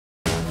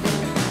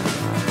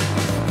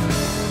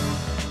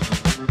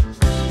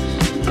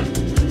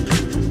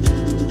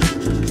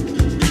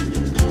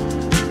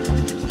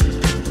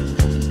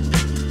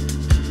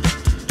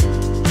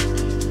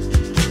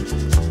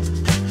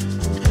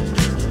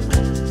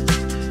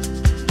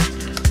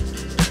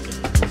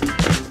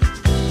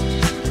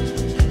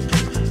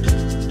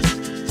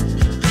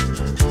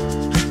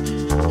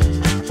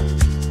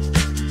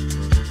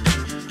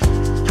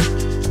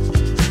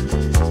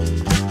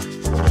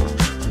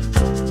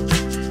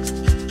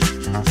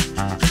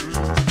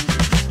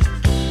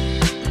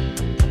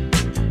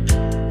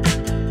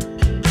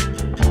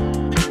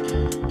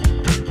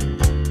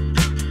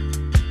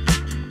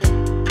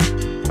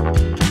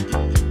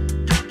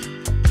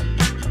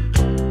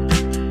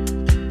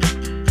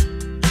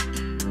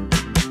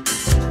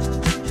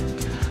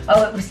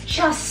Oh, it was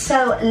just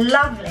so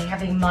lovely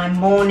having my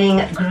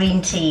morning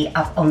green tea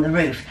up on the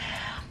roof.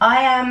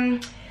 I am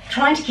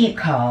trying to keep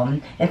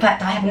calm. In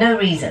fact, I have no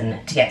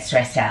reason to get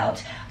stressed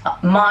out.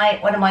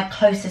 One of my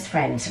closest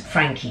friends,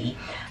 Frankie,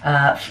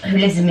 who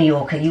lives in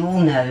Majorca, you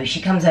all know,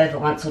 she comes over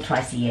once or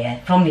twice a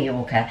year from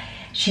Majorca.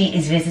 She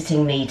is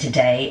visiting me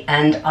today,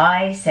 and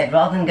I said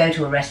rather than go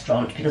to a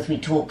restaurant, because we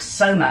talk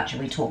so much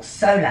and we talk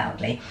so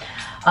loudly,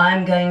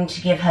 I'm going to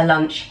give her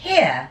lunch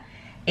here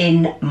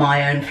in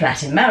my own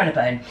flat in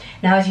Marylebone.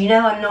 Now, as you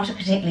know, I'm not a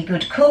particularly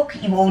good cook,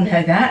 you all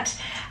know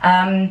that,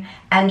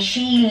 and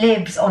she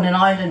lives on an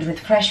island with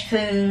fresh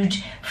food,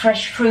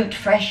 fresh fruit,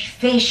 fresh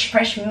fish,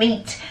 fresh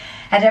meat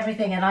and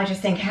everything, and I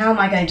just think, how am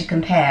I going to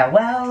compare?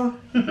 Well,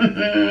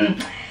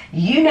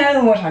 you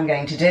know what I'm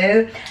going to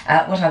do,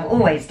 what I've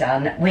always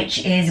done,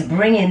 which is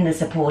bring in the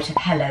support of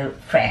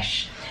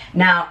HelloFresh.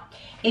 Now,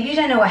 if you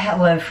don't know what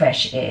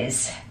HelloFresh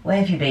is, where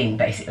have you been,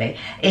 basically?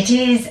 It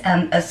is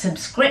a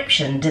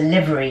subscription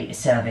delivery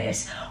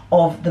service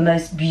of the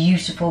most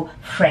beautiful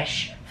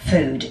fresh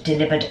food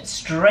delivered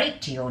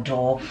straight to your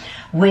door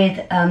with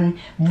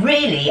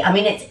really, I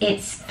mean,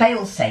 it's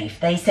fail-safe.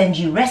 They send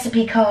you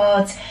recipe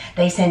cards,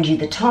 they send you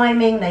the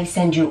timing, they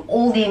send you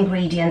all the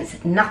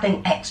ingredients,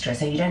 nothing extra,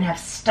 so you don't have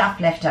stuff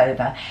left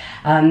over,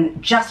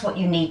 just what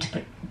you need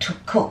to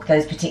cook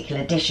those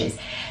particular dishes.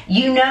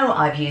 You know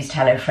I've used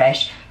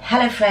HelloFresh.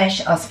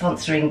 HelloFresh are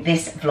sponsoring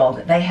this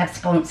vlog. They have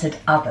sponsored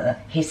other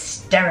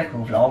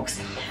hysterical vlogs.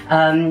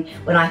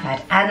 When I've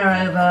had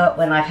Anna over,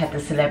 when I've had the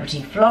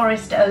celebrity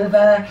florist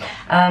over,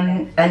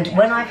 and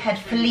when I've had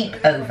Philippe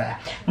over.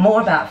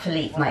 More about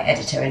Philippe, my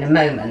editor, in a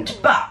moment,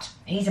 but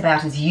he's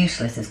about as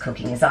useless as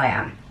cooking as I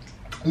am.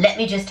 Let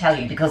me just tell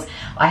you, because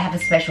I have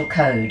a special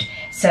code.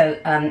 So,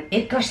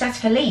 gosh, that's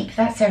Philippe,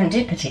 that's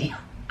serendipity.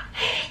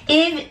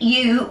 If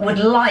you would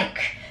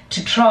like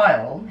to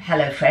trial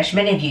HelloFresh,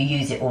 many of you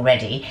use it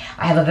already,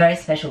 I have a very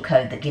special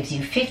code that gives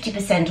you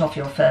 50% off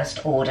your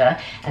first order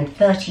and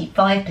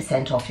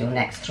 35% off your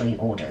next 3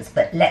 orders.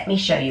 But let me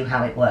show you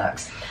how it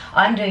works.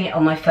 I'm doing it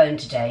on my phone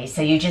today,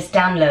 so you just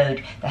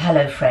download the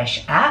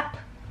HelloFresh app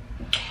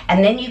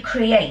and then you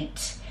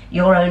create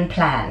your own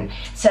plan.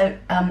 So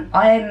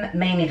I'm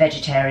mainly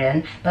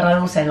vegetarian, but I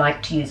also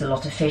like to use a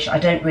lot of fish. I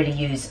don't really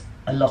use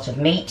a lot of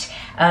meat.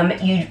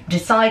 You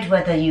decide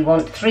whether you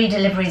want 3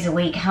 deliveries a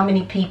week, how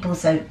many people,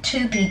 so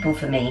 2 people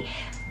for me.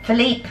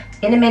 Philippe,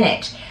 in a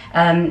minute,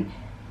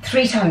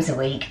 3 times a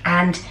week,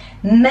 and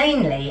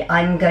mainly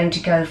I'm going to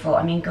go for,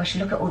 I mean, gosh,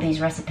 look at all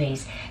these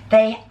recipes.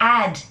 They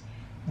add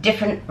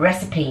different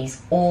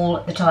recipes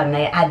all the time.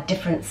 They add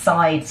different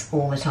sides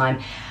all the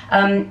time.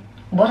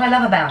 What I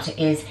love about it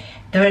is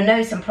there are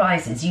no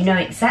surprises. You know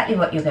exactly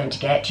what you're going to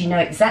get, you know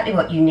exactly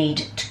what you need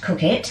to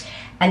cook it,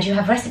 and you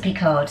have recipe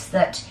cards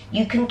that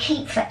you can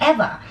keep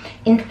forever.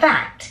 In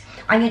fact,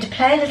 I'm going to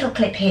play a little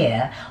clip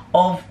here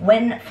of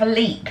when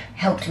Philippe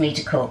helped me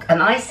to cook,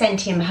 and I sent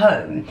him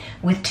home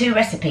with 2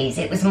 recipes.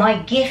 It was my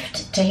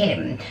gift to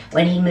him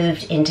when he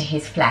moved into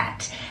his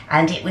flat,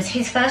 and it was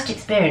his first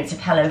experience of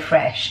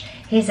HelloFresh.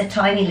 Here's a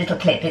tiny little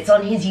clip. It's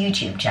on his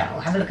YouTube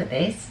channel. Have a look at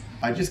this.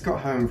 I just got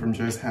home from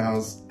Joe's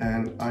house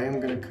and I am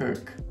going to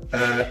cook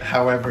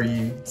however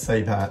you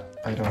say that.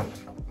 I don't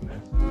know.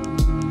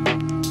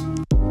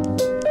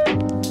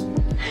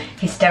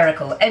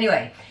 Hysterical.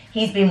 Anyway,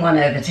 he's been won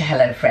over to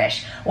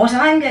HelloFresh. What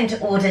I'm going to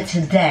order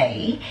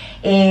today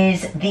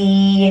is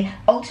the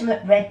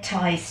ultimate red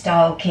Thai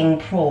style king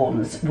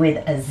prawns with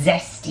a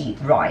zesty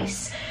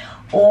rice,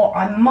 or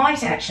I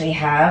might actually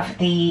have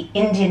the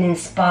Indian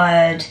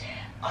inspired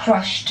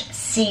crushed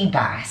sea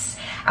bass.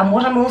 And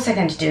what I'm also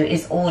going to do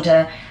is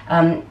order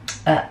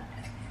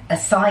a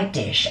side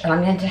dish, and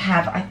I'm going to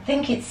have, I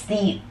think it's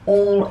the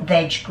all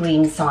veg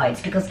green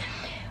sides, because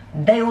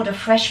they order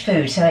fresh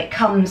food, so it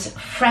comes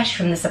fresh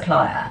from the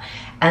supplier,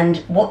 and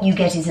what you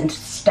get isn't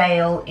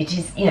stale. It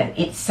is, you know,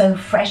 it's so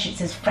fresh,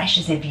 it's as fresh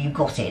as if you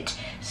got it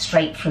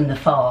straight from the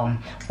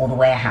farm or the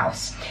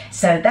warehouse.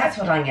 So that's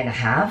what I'm going to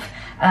have.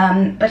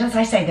 But as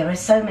I say, there are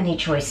so many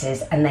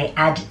choices and they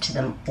add to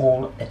them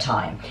all the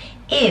time.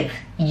 If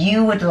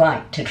you would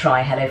like to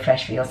try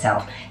HelloFresh for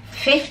yourself,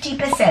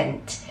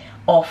 50%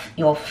 off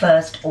your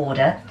first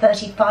order,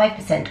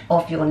 35%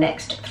 off your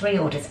next 3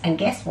 orders, and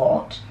guess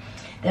what?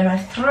 There are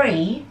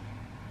 3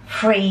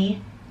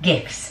 free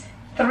gifts.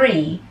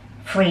 3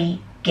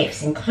 free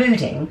gifts,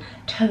 including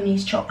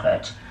Tony's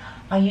chocolate.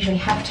 I usually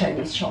have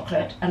Tony's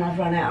chocolate and I've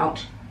run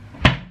out.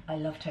 I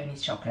love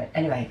Tony's chocolate.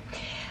 Anyway,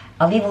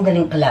 I'll leave all the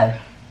link below.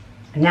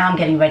 And now I'm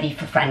getting ready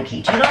for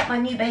Frankie. Do you like my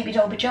new baby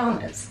doll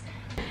pajamas?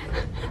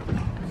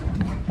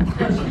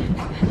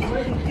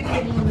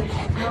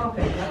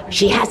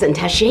 She hasn't,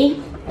 has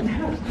she?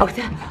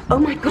 Oh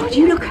my God,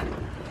 you look...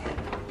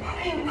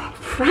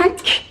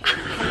 Frankie!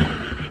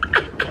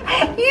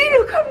 You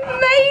look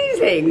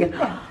amazing!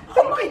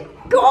 Oh my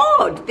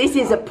God, this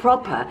is a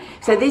proper,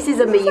 so this is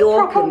a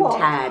Majorcan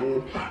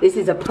tan. This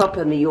is a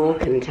proper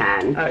Majorcan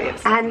tan. Oh,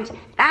 yes. And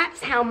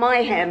that's how my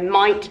hair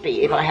might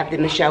be if I have the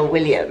Michelle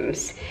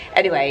Williams.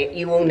 Anyway,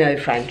 you all know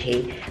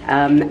Frankie,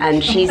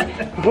 and she's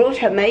brought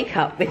her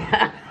makeup with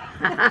her.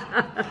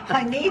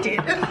 I need it.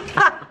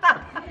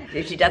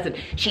 No, she doesn't.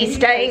 She's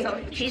staying.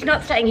 She's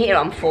not staying here,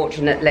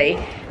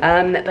 unfortunately,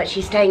 but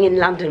she's staying in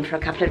London for a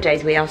couple of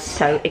days. We are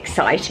so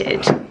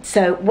excited.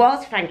 So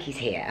whilst Frankie's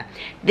here,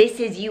 this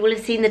is, you will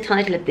have seen the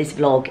title of this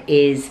vlog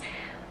is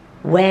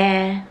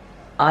Where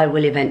I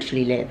Will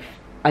Eventually Live.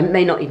 It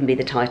may not even be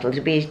the title.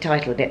 It'll be a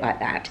title a bit like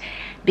that,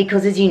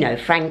 because as you know,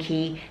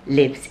 Frankie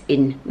lives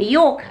in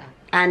Majorca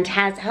and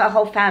has her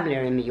whole family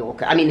are in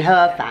Majorca. I mean,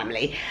 her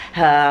family,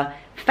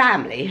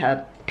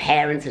 her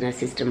parents and her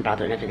sister and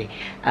brother and everything,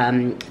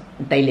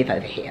 they live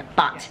over here,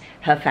 but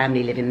her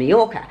family live in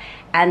Majorca.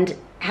 And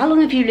how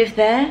long have you lived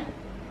there?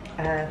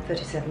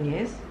 37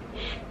 years.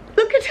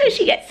 Look at her,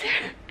 she gets,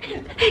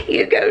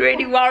 you go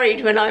really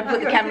worried when I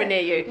put the camera near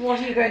you. What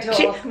are you going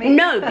to ask me?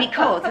 No,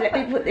 because, let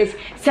me put this,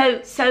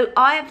 so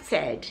I have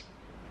said,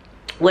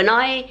 when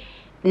I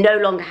no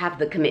longer have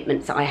the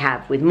commitments I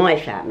have with my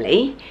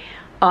family,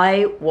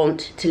 I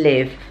want to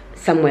live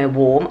somewhere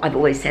warm. I've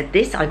always said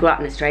this. I grew up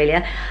in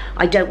Australia.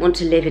 I don't want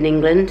to live in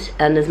England,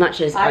 and as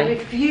much as I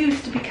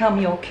refuse to become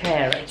your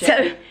carer,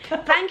 so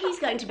Frankie's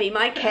going to be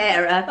my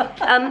carer.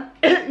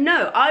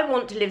 No, I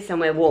want to live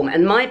somewhere warm,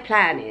 and my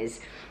plan is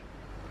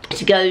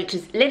to go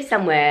to live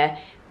somewhere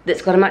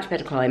that's got a much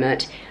better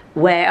climate,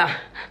 where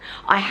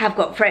I have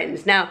got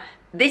friends. Now,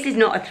 this is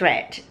not a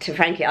threat to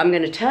Frankie. I'm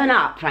going to turn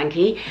up,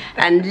 Frankie,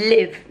 and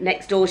live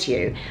next door to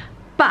you.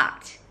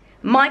 But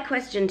my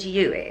question to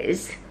you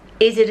is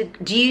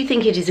do you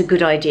think it is a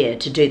good idea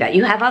to do that?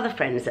 You have other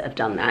friends that have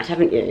done that,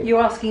 haven't you?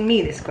 You're asking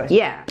me this question?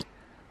 Yeah.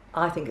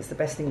 I think it's the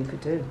best thing you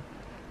could do.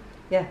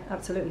 Yeah,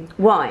 absolutely.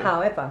 Why?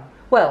 However,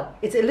 well,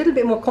 it's a little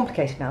bit more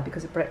complicated now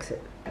because of Brexit.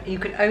 You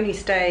can only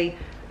stay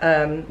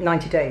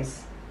 90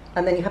 days,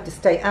 and then you have to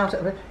stay out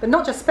of it. But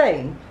not just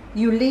Spain.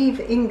 You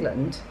leave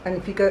England, and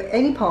if you go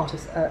any part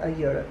of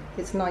Europe,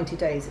 it's 90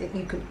 days.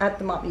 You can add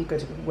them up. You go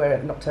to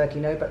wherever, not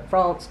Turkey, no, but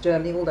France,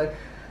 Germany, all those.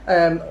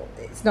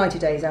 It's 90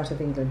 days out of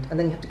England, and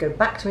then you have to go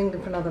back to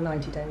England for another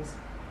 90 days.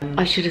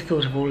 I should have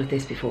thought of all of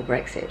this before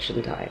Brexit,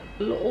 shouldn't I?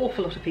 An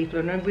awful lot of people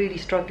are really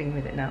struggling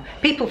with it now.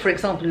 People, for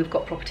example, who've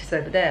got properties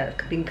over there,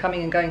 have been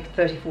coming and going for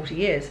 30, 40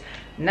 years,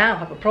 now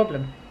have a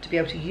problem to be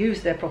able to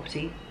use their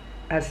property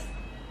as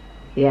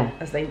their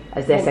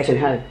second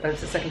home.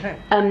 As a second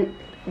home.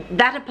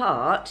 That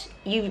apart,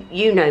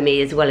 you know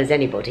me as well as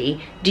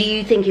anybody. Do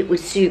you think it would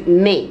suit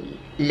me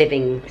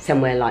living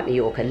somewhere like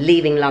Majorca,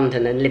 leaving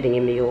London and living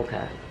in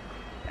Majorca?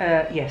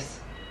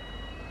 Yes.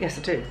 Yes,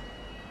 I do.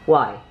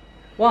 Why?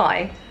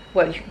 Why?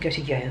 Well, you can go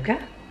to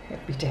yoga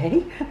every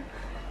day.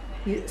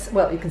 You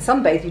can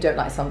sunbathe. You don't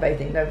like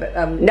sunbathing, no, but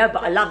no,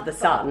 but I love the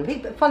sun.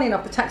 Funny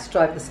enough, the taxi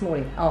driver this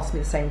morning asked me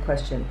the same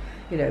question.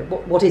 You know,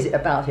 what is it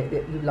about it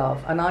that you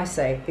love? And I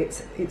say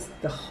it's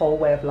the whole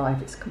way of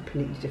life. It's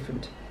completely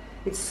different.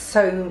 It's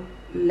so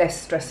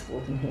less stressful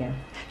than here.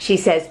 She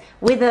says,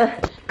 with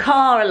a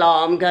car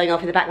alarm going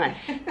off in the background.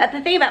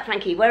 The thing about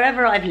Frankie,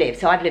 wherever I've lived,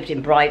 so I've lived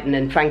in Brighton,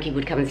 and Frankie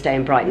would come and stay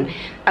in Brighton,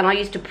 and I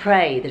used to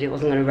pray that it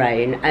wasn't going to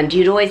rain, and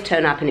you'd always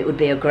turn up and it would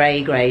be a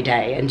grey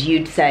day, and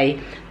you'd say,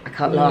 I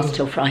can't last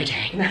till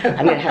Friday.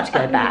 I'm going to have to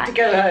go back. To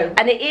go home.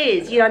 And it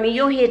is, you know, I mean,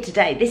 you're here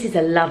today. This is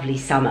a lovely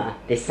summer,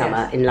 this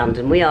summer in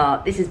London.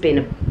 this has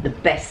been the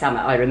best summer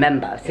I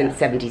remember since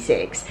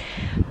 '76.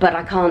 But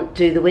I can't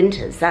do the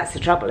winters, that's the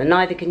trouble, and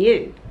neither can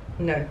you.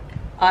 No.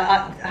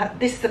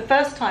 This is the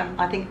first time,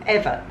 I think,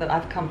 ever that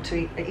I've come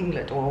to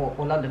England or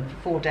London for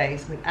 4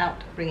 days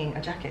without bringing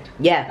a jacket.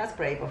 Yeah. That's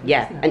brave of me,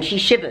 yeah, isn't it? and she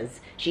shivers.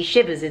 She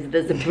shivers as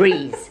there's a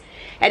breeze.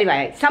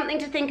 Anyway, something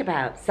to think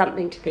about,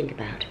 something to think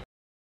about.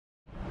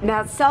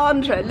 Now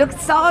Sandra, look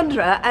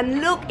Sandra,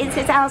 and look, it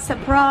says our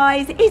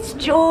surprise. It's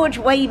George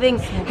waving.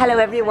 Hello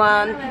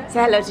everyone.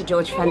 Say hello to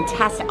George,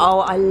 fantastic.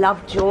 Oh, I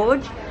love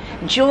George.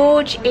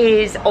 George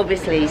is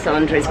obviously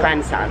Sandra's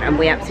grandson, and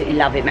we absolutely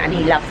love him, and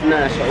he loves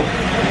Myrtle.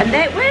 And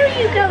where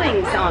are you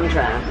going,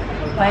 Sandra?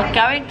 We're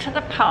going to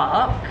the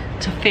park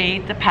to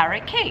feed the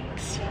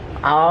parakeets.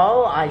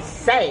 Oh, I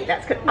say,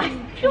 that's good.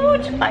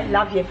 George, I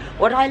love you.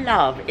 What I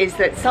love is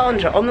that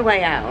Sandra, on the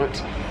way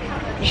out,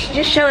 you should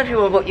just show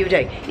everyone what you're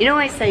doing. You know,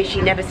 I say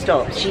she never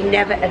stops. She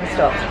never ever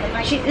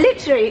stops. She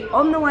literally,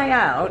 on the way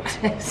out,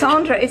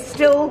 Sandra is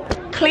still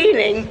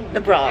cleaning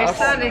the brass. It's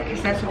certainly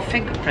because there's some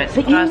fingerprints.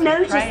 But you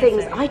notice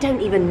things. I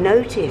don't even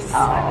notice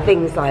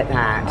things like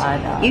that. I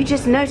know. You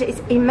just notice.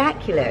 It's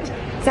immaculate.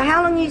 So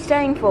how long are you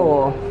staying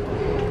for?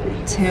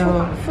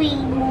 Till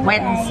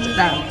Wednesday.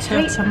 No,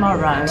 till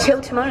tomorrow.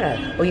 Till tomorrow.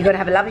 Well, you're going to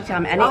have a lovely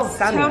time, and it's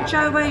sunny. Tell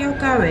Joe where you're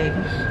going.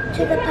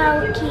 To the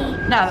parakeet.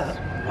 No,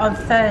 on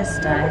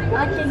Thursday.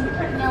 I didn't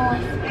know, I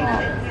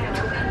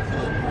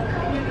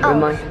forgot.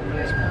 Remind-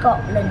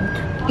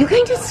 Scotland. You're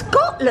going to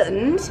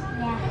Scotland?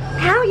 Yeah.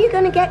 How are you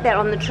going to get there?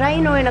 On the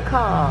train or in a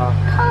car?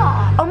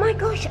 Car. Oh my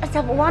gosh, it's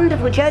a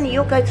wonderful journey.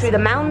 You'll go through the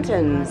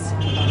mountains.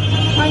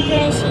 I'm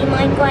going to see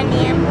my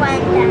granny and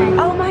granddad.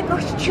 Oh my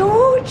gosh,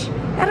 George,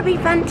 that'll be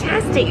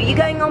fantastic. Are you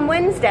going on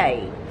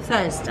Wednesday?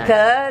 Thursday.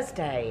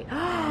 Thursday.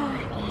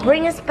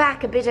 Bring us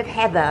back a bit of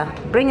heather.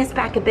 Bring us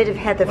back a bit of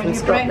heather from Will you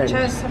Scotland. bring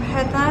Joe some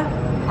heather?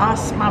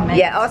 Ask Mummy.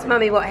 Yeah, ask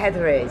Mummy what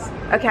Heather is.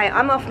 Okay,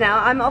 I'm off now.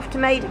 I'm off to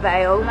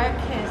Maidvale.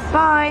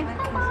 Bye.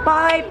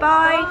 Bye,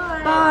 bye,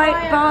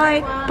 bye,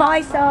 bye,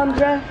 bye,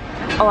 Sandra.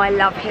 Oh, I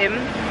love him.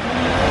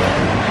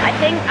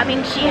 I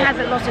mean, she has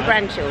a lot of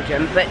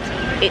grandchildren, but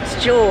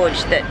it's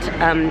George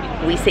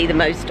that we see the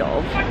most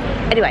of.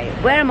 Anyway,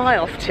 where am I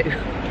off to?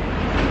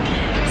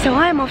 So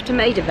I am off to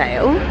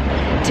Maidvale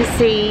to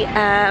see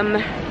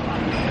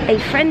a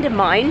friend of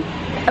mine,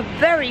 a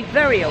very,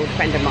 very old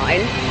friend of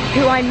mine,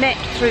 who I met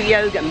through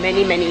yoga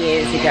many, many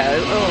years ago.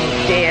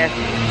 Oh dear,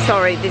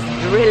 sorry, this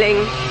drilling.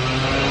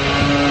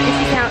 This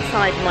is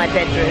outside my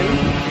bedroom.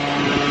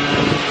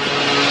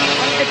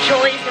 One of the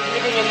joys of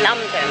living in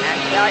London,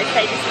 actually. I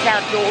say this is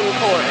our dawn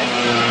chorus.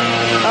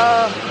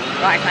 Oh,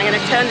 right, I'm going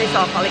to turn this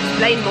off. I'll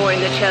explain more in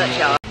the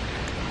churchyard.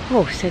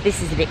 Oh, so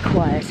this is a bit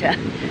quieter.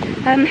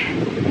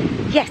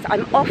 Yes,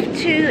 I'm off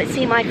to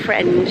see my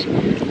friend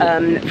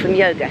from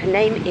yoga. Her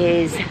name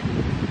is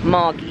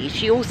Margie.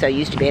 She also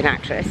used to be an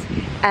actress.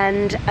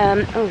 And,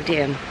 oh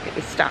dear, it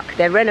was stuck.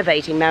 They're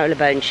renovating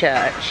Marylebone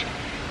Church.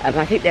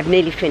 I think they've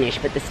nearly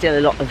finished, but there's still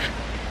a lot of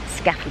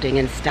scaffolding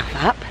and stuff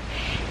up.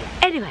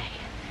 Anyway,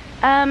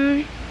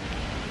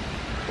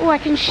 oh, I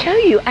can show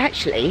you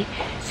actually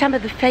some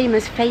of the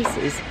famous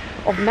faces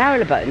of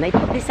Marylebone. They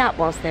put this up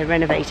whilst they're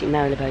renovating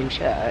Marylebone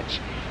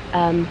Church.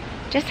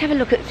 Just have a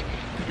look at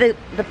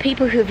the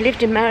people who have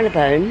lived in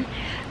Marylebone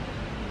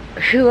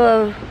who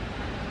are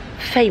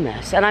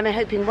famous, and I'm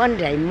hoping one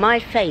day my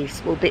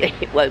face will be,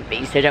 it won't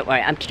be, so don't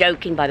worry, I'm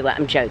joking, by the way,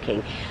 I'm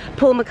joking.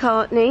 Paul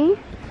McCartney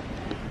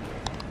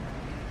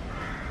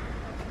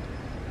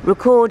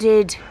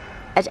recorded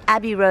at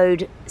Abbey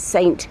Road,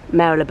 St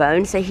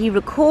Marylebone, so he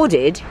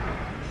recorded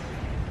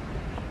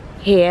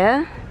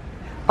here.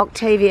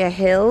 Octavia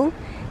Hill,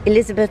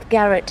 Elizabeth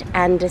Garrett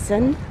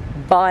Anderson,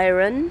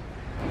 Byron,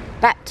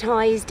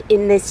 baptised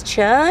in this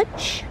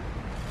church.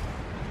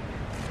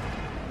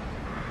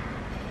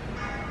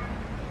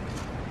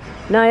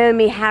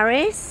 Naomi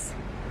Harris,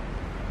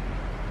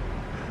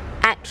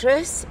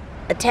 actress,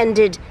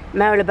 attended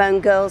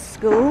Marylebone Girls'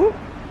 School.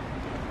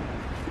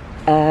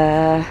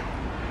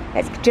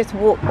 Let's just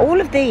walk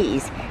all of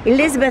these.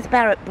 Elizabeth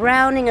Barrett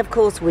Browning, of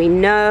course, we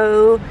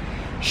know.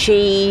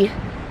 She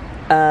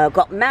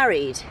got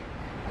married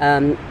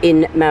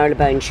in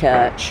Marylebone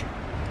Church.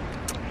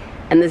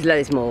 And there's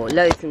loads more,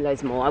 loads and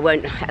loads more. I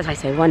won't, as I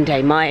say, one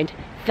day my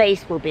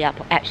face will be up.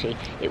 Actually,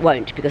 it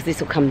won't, because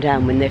this will come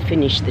down when they've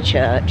finished the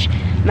church.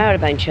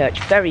 Marylebone Church,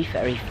 very,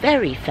 very,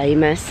 very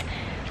famous.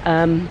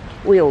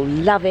 We all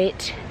love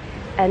it.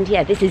 And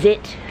yeah, this is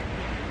it,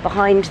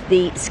 behind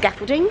the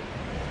scaffolding.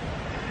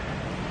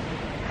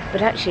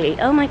 But actually,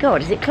 oh my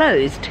God, is it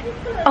closed?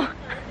 Oh,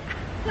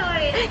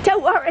 sorry.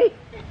 Don't worry.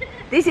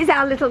 This is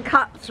our little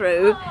cut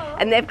through,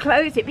 and they've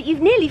closed it. But you've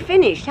nearly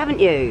finished,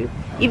 haven't you?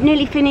 You've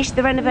nearly finished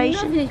the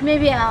renovation? Not finished,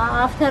 maybe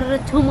after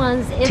 2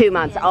 months. 2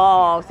 months.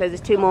 Oh, so there's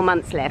 2 more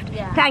months left.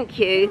 Yeah. Thank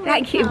you.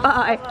 Thank you.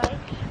 Bye.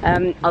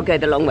 I'll go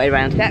the long way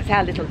round. That's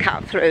our little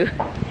cut through.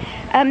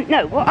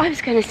 No, what I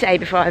was going to say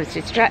before I was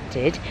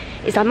distracted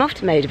is I'm off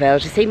to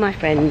Maidvale to see my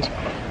friend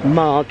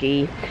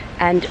Margie,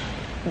 and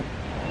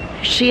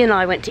she and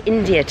I went to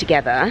India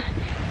together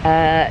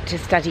to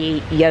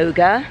study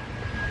yoga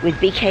with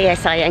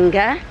BKS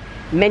Iyengar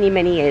many,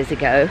 many years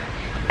ago.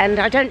 And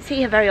I don't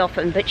see her very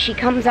often, but she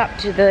comes up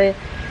to the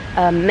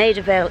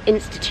Maidvale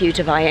Institute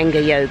of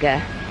Iyengar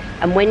Yoga.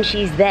 And when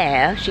she's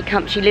there, she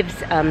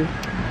lives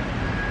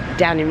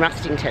down in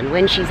Rustington.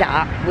 When she's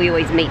up, we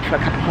always meet for a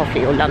cup of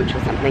coffee or lunch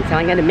or something. So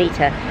I'm going to meet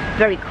her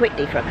very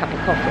quickly for a cup of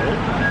coffee.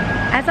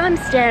 As I'm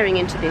staring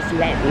into this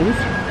lens,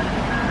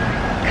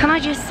 can I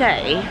just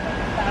say,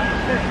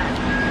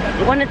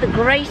 one of the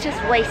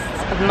greatest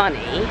wastes of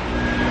money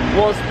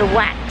was the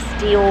wax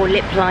Dior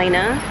lip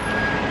liner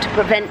to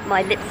prevent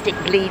my lipstick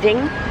bleeding.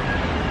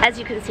 As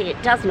you can see,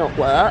 it does not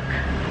work.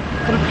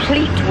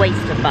 Complete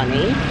waste of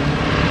money.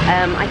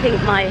 I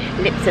think my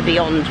lips are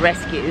beyond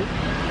rescue.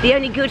 The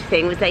only good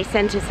thing was they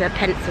sent us a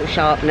pencil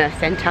sharpener,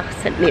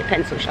 sent me a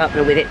pencil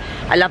sharpener with it.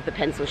 I love the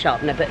pencil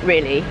sharpener, but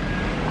really,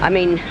 I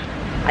mean,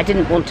 I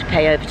didn't want to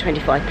pay over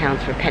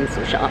 £25 for a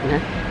pencil sharpener,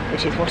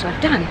 which is what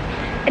I've done.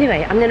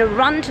 Anyway, I'm going to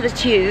run to the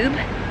tube.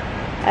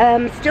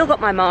 Still got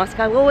my mask.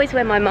 I will always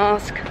wear my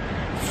mask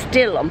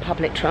still on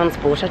public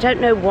transport. I don't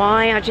know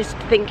why. I just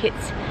think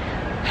it's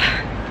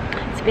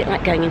a bit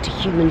like going into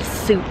human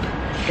soup,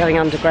 going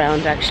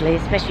underground actually,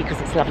 especially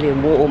because it's lovely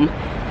and warm.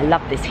 I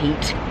love this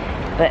heat.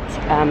 But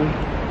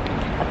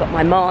I've got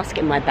my mask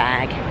in my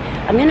bag.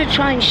 I'm going to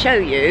try and show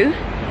you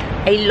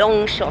a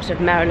long shot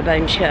of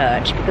Marylebone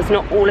Church, because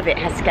not all of it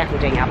has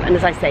scaffolding up, and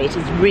as I say, it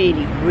is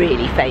really,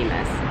 really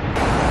famous.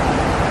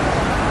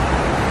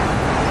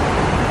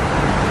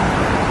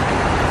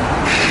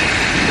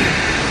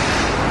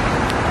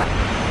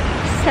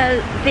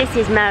 So this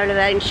is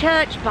Marylebone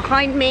Church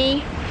behind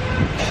me,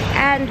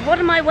 and what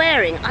am I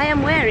wearing? I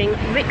am wearing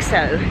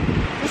Rixo.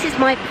 This is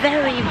my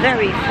very,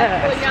 very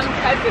first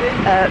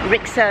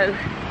Rixo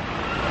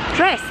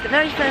dress, the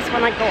very first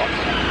one I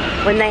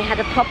got when they had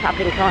a pop-up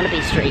in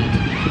Carnaby Street.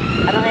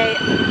 And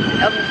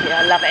obviously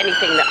I love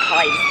anything that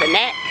hides the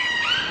neck,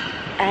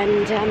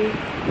 and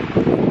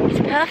it's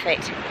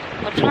perfect.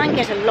 I'll try and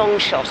get a long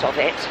shot of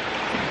it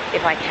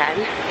if I can.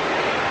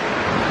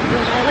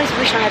 But I always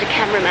wish I had a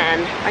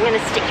cameraman. I'm going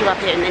to stick you up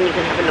here and then you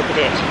can have a look at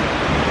it.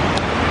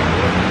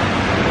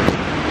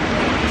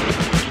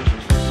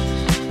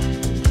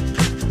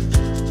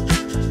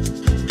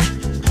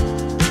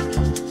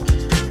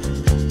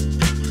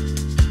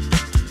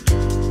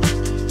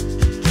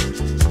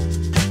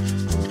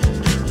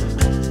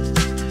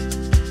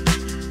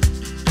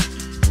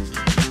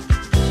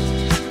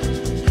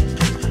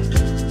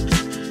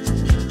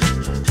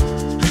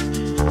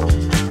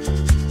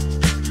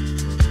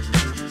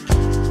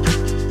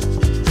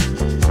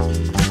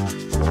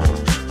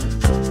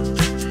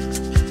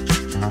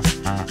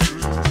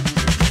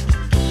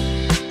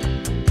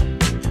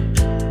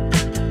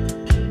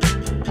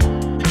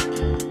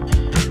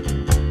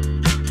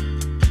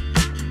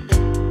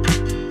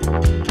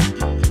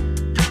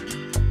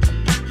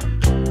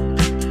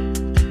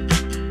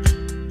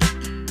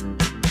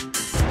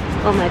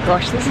 Oh my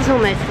gosh, this is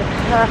almost the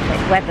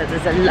perfect weather.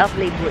 There's a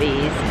lovely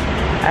breeze,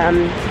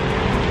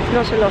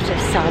 not a lot of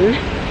sun.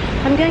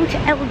 I'm going to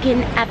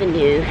Elgin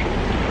Avenue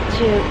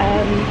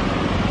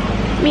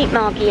to meet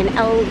Margie in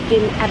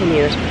Elgin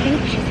Avenue. I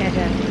think she's at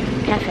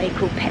a cafe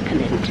called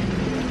Peppermint.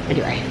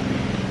 Anyway,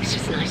 it's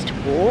just nice to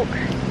walk.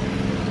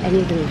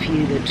 Any of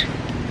you that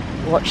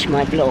watch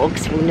my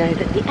blogs will know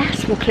that the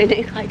asthma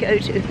clinic I go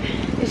to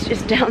is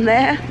just down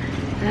there.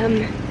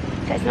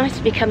 So it's nice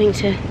to be coming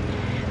to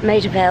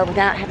Maida Vale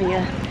without having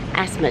an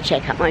asthma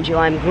checkup. Mind you,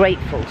 I'm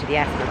grateful to the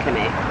asthma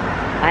clinic.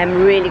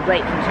 I'm really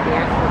grateful to the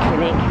asthma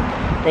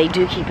clinic. They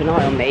do keep an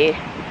eye on me.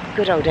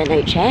 Good old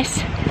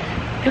NHS.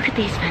 Look at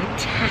these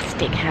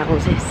fantastic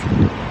houses.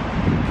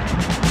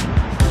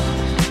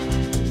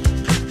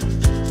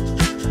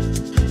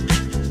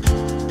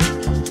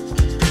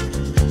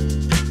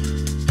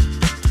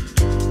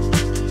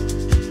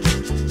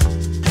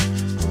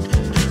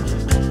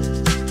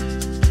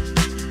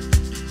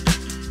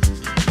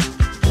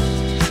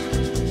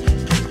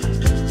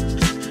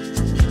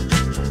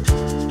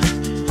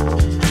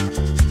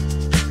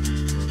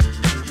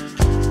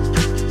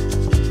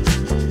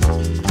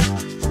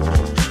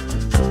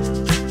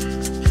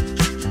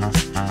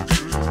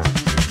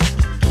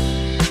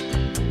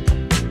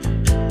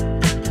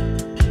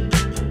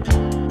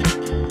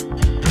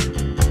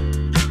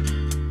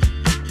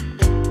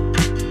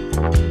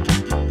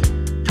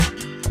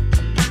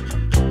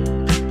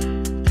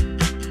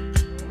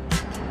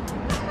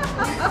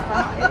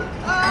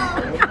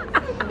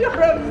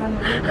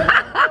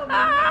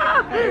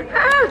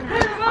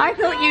 I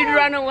thought you'd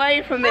run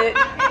away from it.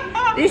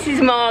 This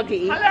is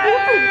Margie.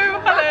 Hello,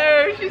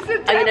 hello. She's a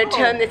I'm going to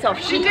turn this off.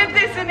 She did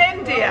this in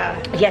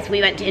India. Yes, we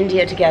went to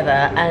India together,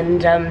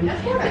 and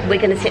we're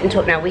going to sit and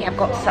talk now. We have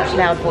got such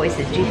loud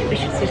voices. Do you think we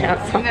should sit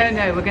outside?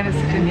 No, we're going to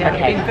sit in here.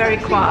 Okay. I've been very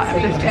quiet.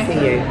 I've just Good to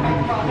see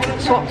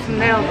you. swapped some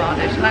nail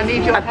varnish, and I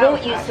need your I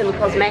help. brought you some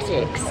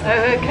cosmetics.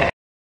 Oh, okay.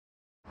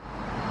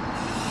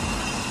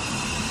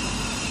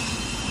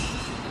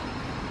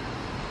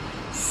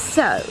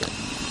 So,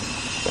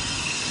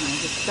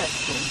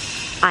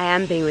 I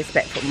am being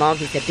respectful.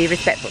 Margie said, be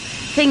respectful.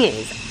 Thing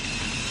is,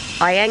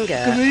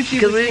 Iyengar,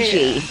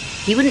 Guruji,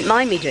 he wouldn't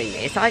mind me doing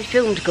this. I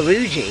filmed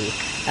Guruji.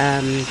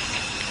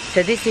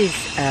 So this is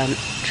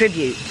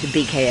tribute to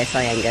BKS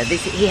Iyengar.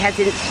 He has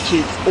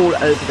institutes all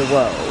over the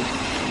world.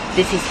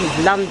 This is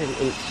his London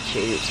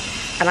institute.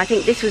 And I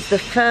think this was the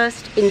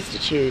first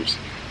institute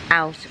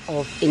out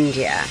of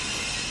India.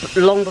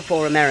 Long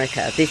before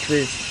America. This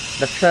was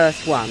the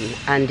first one,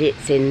 and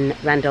it's in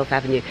Randolph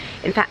Avenue.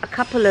 In fact, a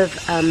couple of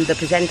the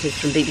presenters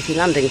from BBC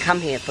London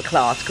come here for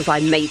class because I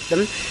made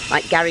them,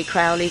 like Gary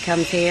Crowley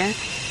comes here.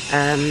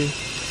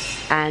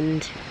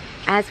 And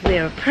as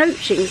we're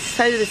approaching,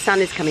 so the sun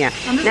is coming out.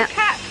 And there's a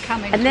cat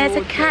coming And there's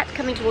a cat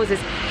coming towards us.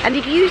 And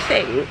if you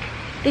think,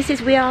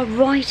 we are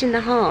right in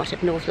the heart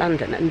of North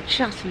London, and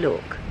just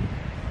look.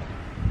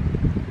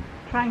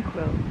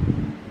 Tranquil.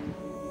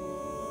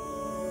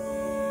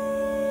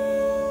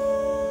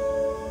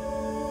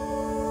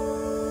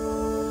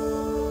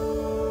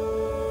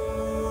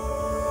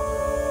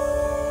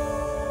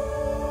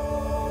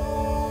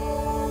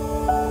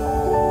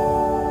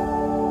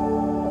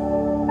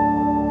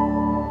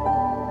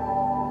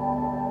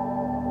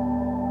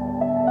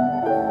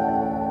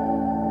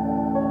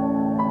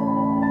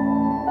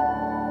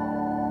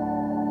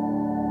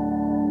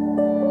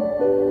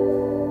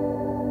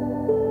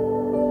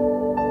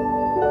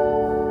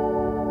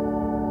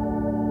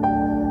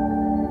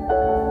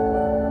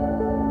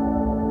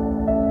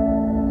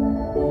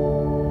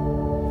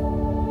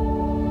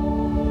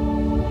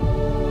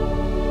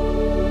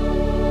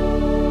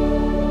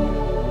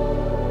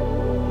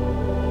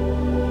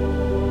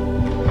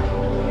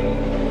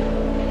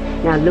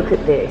 Now look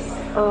at this.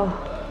 Oh,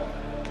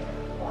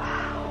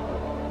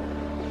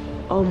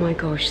 wow. Oh my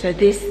gosh. So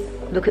this,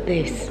 look at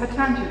this.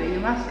 Patanjali, you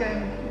must go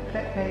and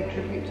pay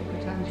tribute to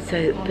Patanjali.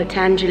 So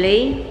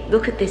Patanjali,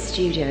 look at this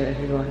studio,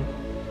 everyone.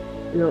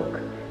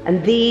 Look.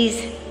 And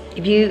these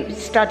if you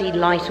study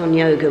light on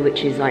yoga,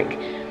 which is like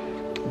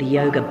the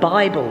yoga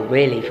Bible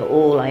really for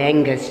all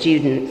Iyengar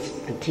students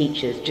and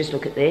teachers, just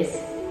look at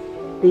this.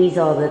 These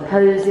are the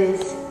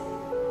poses.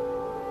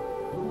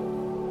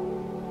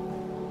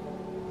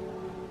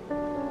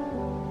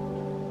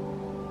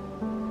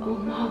 Oh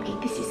Margie,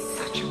 this is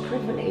such a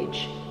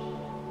privilege.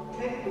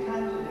 Take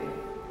Patanjali.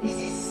 This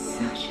is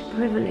such a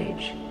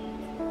privilege.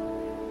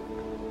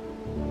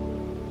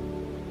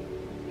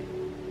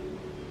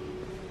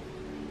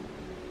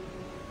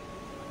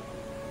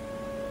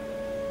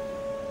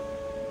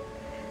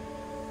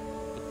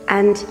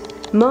 And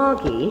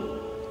Margie,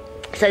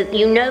 so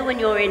you know when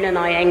you're in an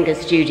Iyengar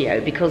studio,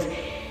 because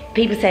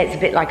people say it's a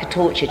bit like a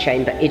torture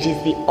chamber, it is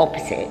the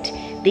opposite.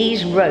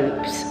 These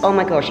ropes, oh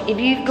my gosh, if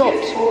you've got,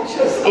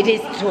 it is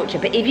torture,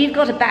 but if you've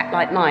got a back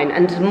like mine,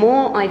 and the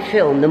more I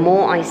film, the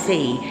more I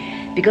see,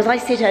 because I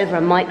sit over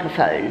a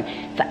microphone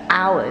for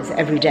hours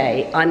every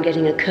day, I'm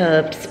getting a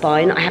curved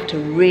spine, I have to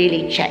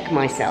really check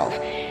myself.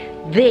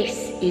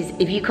 This is,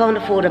 if you can't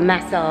afford a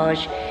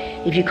massage,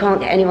 if you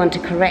can't get anyone to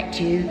correct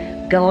you,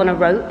 go on a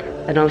rope,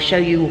 and I'll show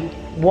you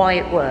why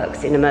it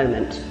works in a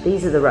moment.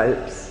 These are the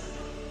ropes.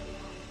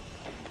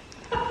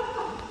 So,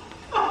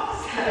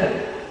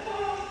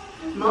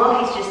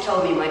 Margie's just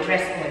told me my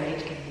dress, oh, I need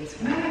to go this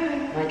way.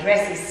 My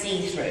dress is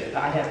see-through,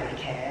 but I don't really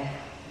care.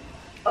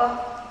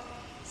 Oh,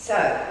 so,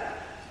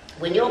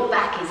 when your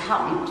back is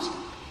humped,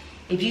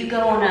 if you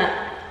go on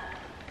a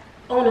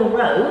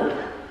rope,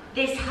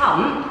 this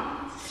hump,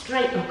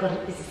 straight, oh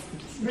God, this is,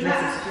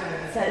 Relax,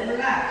 Joe. so,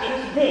 Relax.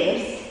 it's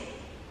this,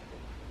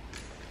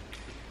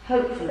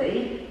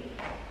 hopefully,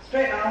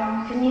 Straight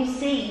arms. can you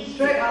see?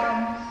 Straight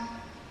arms.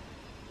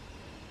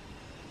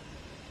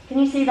 Can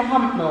you see the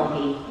hump,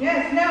 Margie?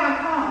 Yes, no, I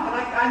can't,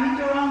 but I need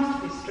your arms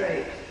to be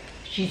straight.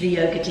 She's a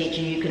yoga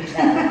teacher, you can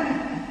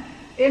tell.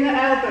 Inner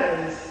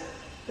elbows.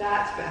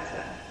 That's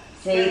better.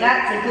 See,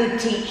 that's a good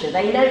teacher.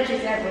 They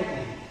notice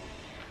everything.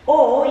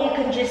 Or you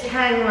can just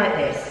hang like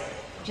this.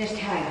 Just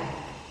hang.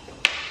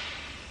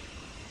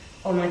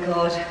 Oh my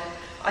God.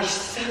 I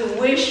so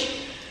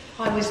wish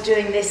I was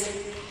doing this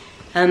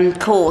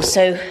course.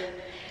 So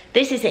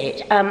this is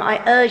it.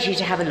 I urge you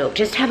to have a look.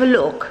 Just have a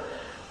look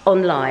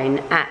online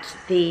at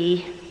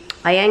the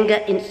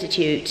Iyengar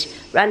Institute,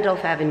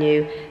 Randolph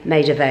Avenue,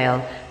 Maida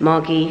Vale.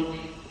 Margie,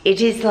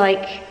 it is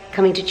like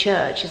coming to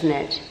church, isn't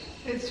it?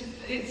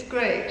 It's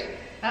great.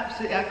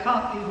 Absolutely. I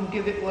can't even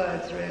give it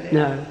words, really.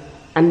 No.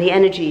 And the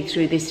energy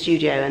through this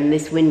studio and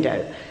this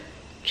window,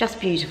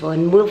 just beautiful.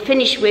 And we'll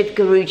finish with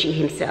Guruji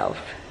himself.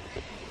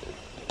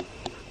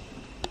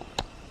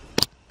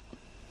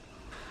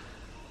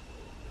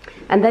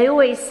 And they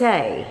always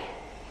say,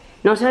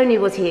 not only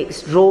was he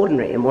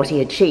extraordinary in what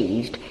he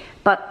achieved,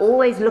 but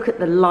always look at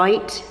the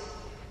light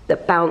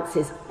that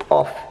bounces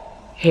off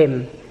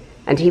him.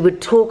 And he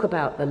would talk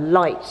about the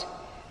light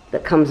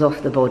that comes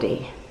off the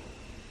body.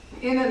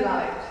 Inner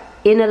light.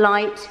 Inner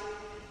light,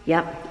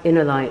 yep,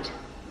 inner light.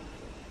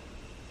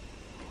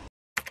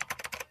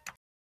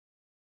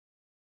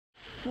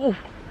 Ooh.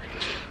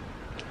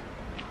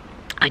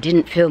 I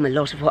didn't film a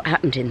lot of what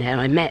happened in there.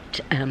 I met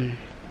a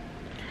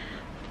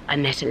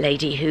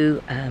lady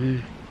who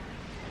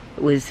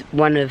was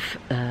one of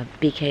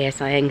BKS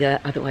Iyengar,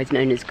 otherwise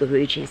known as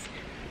Guruji's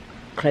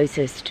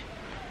closest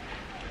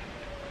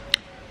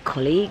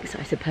colleagues,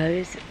 I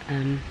suppose.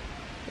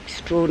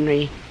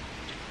 Extraordinary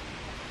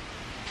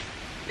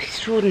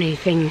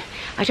thing.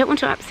 I don't want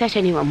to upset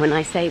anyone when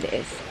I say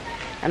this,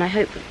 and I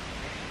hope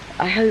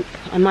I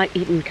might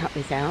even cut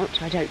this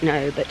out, I don't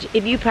know, but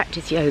if you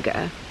practice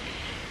yoga,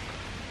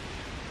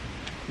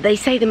 they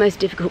say the most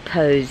difficult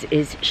pose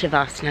is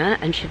Shavasana,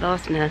 and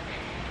Shavasana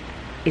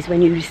is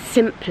when you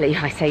simply,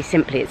 I say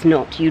simply, it's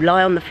not, you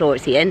lie on the floor,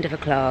 it's the end of a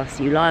class,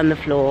 you lie on the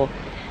floor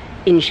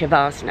in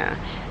Shavasana,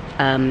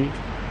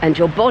 and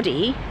your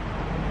body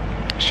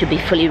should be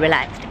fully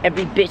relaxed.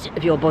 Every bit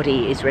of your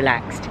body is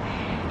relaxed.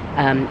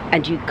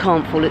 And you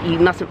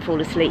mustn't fall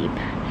asleep,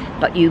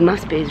 but you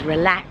must be as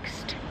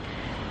relaxed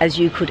as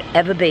you could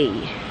ever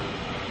be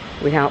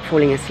without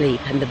falling asleep.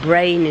 And the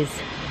brain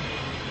is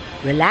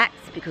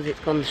relaxed because it's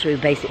gone through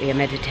basically a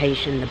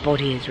meditation, the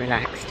body is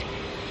relaxed,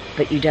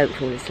 but you don't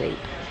fall asleep.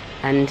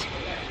 And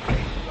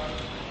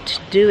to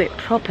do it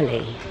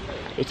properly,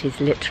 it is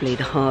literally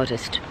the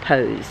hardest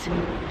pose,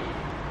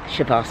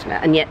 Shavasana.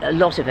 And yet a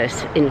lot of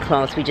us in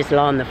class, we just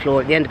lie on the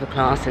floor at the end of a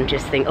class and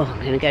just think, oh, I'm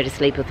going to go to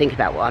sleep or think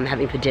about what I'm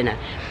having for dinner.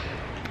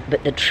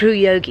 But the true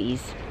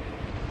yogis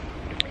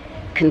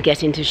can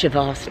get into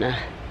Shavasana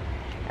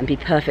and be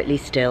perfectly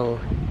still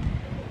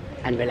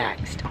and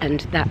relaxed.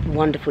 And that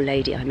wonderful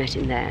lady I met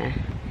in there,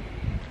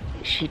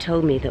 she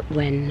told me that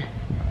when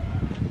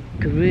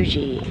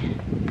Guruji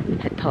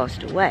had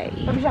passed away,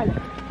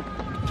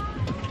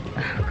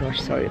 oh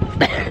gosh, sorry,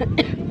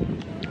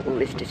 all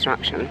this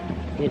disruption,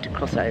 I need to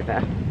cross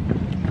over.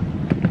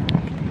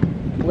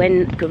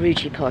 When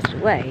Guruji passed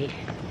away,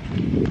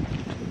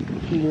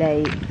 he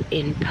lay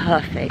in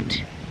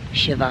perfect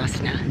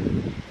Shavasana,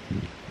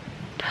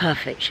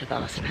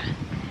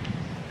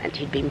 and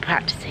he'd been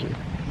practicing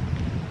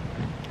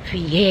for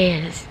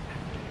years,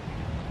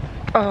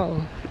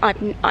 Oh,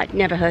 I've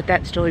never heard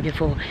that story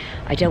before.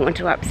 I don't want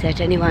to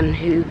upset anyone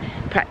who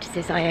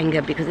practices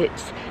Iyengar because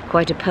it's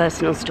quite a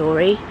personal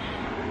story.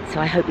 So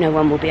I hope no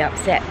one will be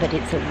upset, but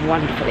it's a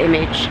wonderful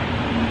image.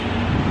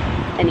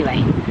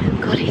 Anyway,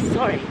 golly,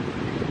 sorry.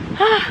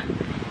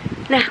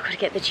 Now I've got to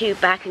get the tube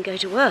back and go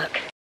to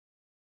work.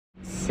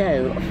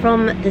 So,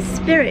 from the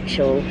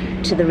spiritual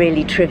to the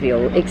really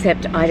trivial,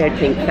 except I don't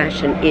think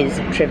fashion is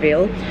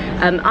trivial.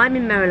 I'm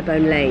in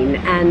Marylebone Lane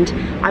and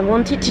I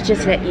wanted to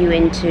just let you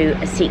into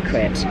a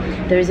secret.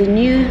 There is a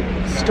new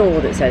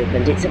store that's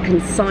opened. It's a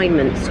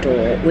consignment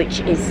store which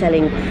is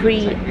selling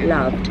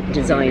pre-loved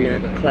designer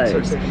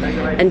clothes.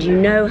 And you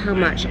know how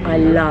much I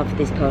love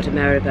this part of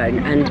Marylebone,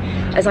 and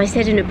as I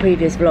said in a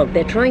previous vlog,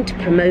 they're trying to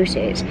promote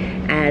it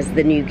as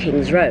the new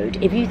King's Road.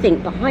 If you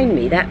think behind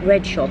me, that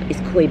red shop is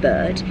Koi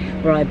Bird,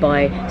 where I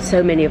buy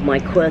so many of my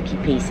quirky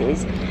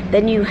pieces.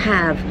 Then you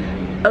have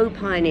Oh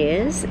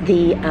Pioneers,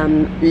 the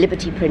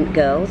Liberty Print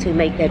girls who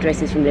make their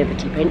dresses from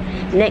Liberty Print.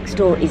 Next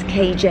door is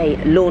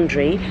KJ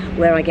Laundry,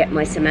 where I get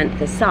my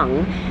Samantha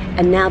Sung.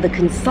 And now the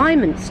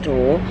consignment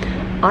store.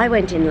 I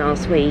went in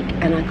last week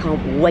and I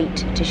can't wait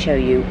to show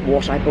you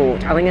what I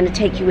bought. I'm going to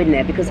take you in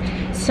there because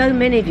so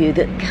many of you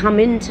that come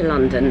into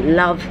London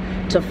love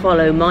to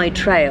follow my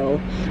trail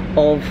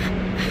of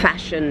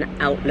fashion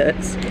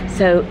outlets.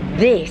 So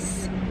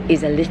this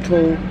is a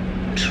little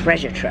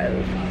treasure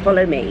trove.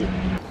 Follow me.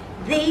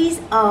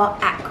 These are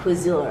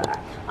Aquazzura.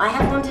 I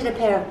have wanted a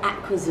pair of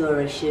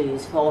Aquazzura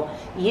shoes for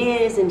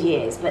years and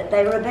years, but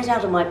they were a bit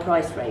out of my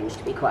price range,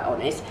 to be quite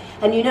honest.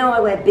 And you know I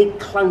wear big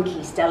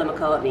clunky Stella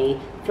McCartney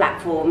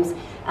platforms,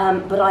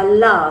 but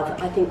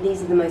I think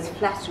these are the most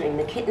flattering.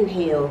 The kitten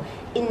heel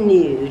in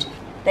nude.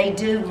 They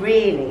do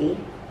really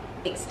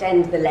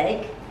extend the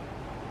leg.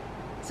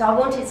 So I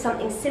wanted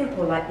something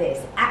simple like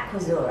this,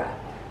 Aquazzura.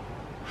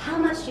 How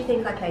much do you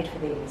think I paid for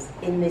these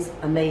in this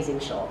amazing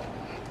shop?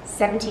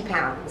 £70.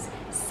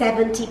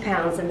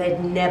 £70, and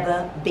they'd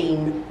never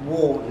been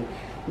worn.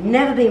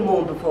 Never been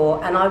worn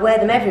before, and I wear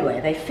them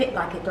everywhere. They fit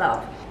like a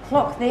glove.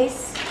 Clock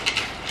this.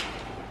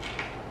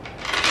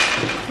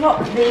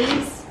 Clock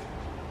these.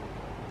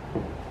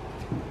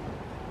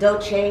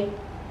 Dolce.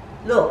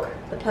 Look,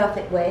 the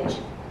perfect wedge.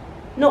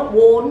 Not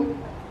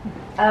worn.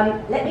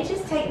 Let me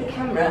just take the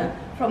camera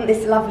from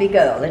this lovely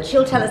girl, and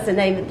she'll tell us the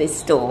name of this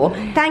store.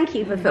 Thank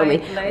you for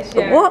filming. My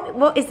pleasure.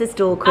 What is the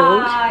store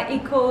called?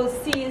 It calls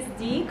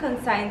CSD,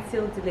 Consign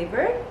Seal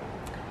Deliver.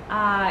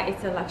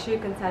 It's a luxury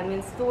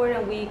consignment store,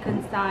 and we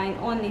consign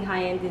only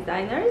high-end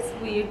designers.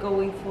 We're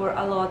going for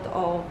a lot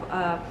of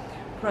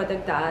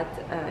product that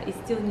is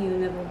still new,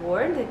 never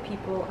worn, that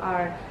people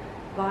are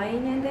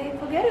buying and they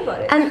forget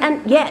about it.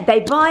 And yeah, they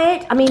buy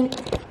it. I mean,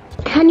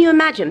 can you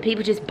imagine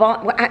people just buy?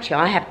 Well, actually,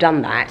 I have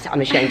done that.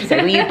 I'm ashamed to say.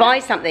 Well, you buy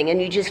something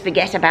and you just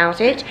forget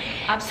about it.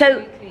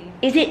 Absolutely. So,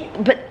 is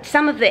it? But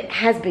some of it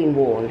has been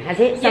worn, has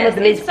it? Some yes, of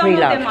them is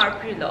pre-loved. Some of them are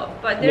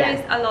pre-loved, but there Yeah.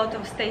 is a lot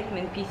of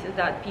statement pieces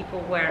that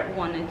people wear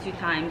 1 and 2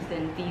 times.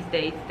 And these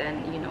days,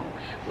 then you know,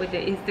 with the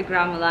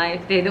Instagram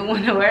live, they don't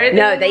want to wear it.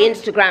 No, anymore. they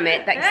Instagram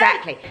it.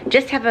 Exactly.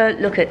 Just have a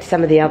look at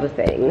some of the other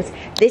things.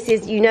 This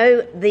is, you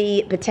know,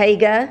 the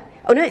Bottega.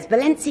 Oh no, it's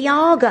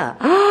Balenciaga.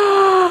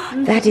 Ah,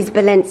 that is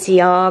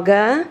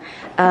Balenciaga.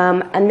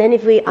 And then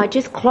I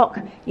just clock,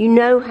 you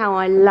know how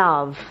I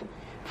love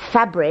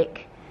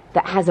fabric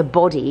that has a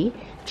body.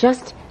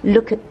 Just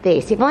look at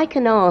this. If I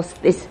can ask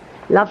this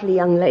lovely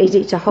young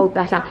lady to hold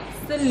that up.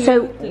 Absolutely.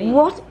 So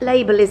what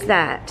label is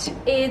that?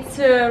 It's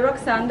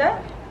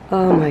Roxanda.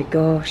 Oh my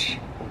gosh.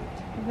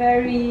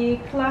 Very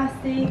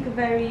classic,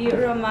 very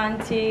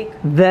romantic.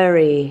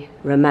 Very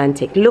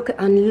romantic. Look The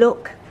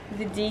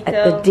at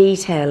detail. the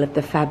detail of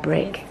the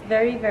fabric. It's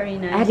very, very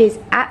nice. That is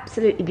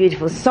absolutely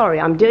beautiful. Sorry,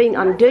 I'm doing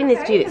this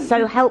to you. It's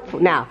so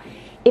helpful. Now,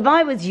 if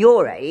I was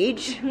your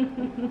age,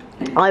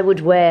 I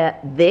would wear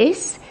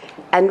this.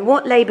 And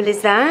what label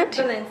is that?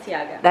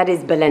 Balenciaga. That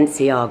is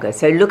Balenciaga.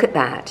 So look at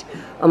that.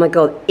 Oh my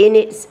God, in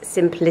its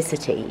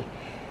simplicity.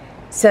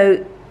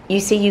 So you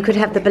see, you could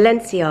have the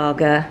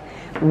Balenciaga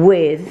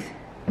with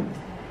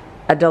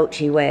a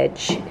Dolce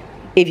wedge.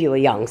 If you were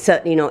young,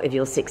 certainly not if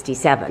you're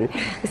 67.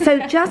 So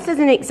just as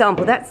an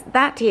example,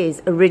 that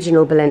is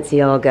original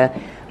Balenciaga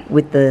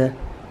with the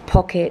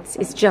pockets.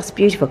 It's just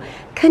beautiful.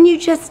 Can you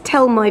just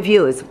tell my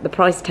viewers the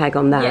price tag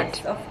on that?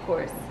 Yes, of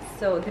course.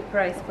 So the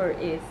price for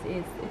it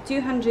is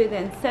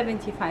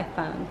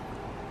 £275.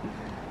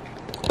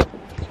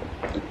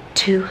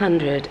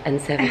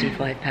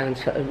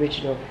 £275 for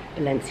original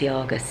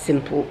Balenciaga,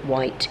 simple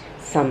white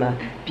summer,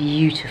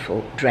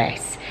 beautiful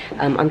dress.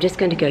 I'm just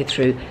going to go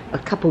through a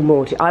couple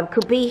more. I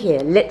could be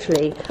here,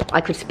 literally,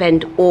 I could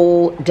spend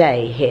all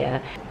day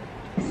here.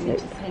 Let me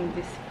just hang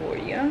this for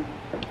you.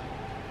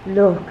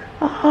 Look.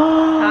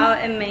 How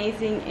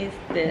amazing is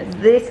this?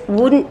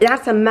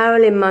 That's a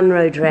Marilyn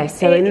Monroe dress,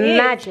 so It is,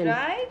 imagine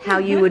right? how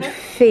you would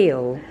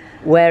feel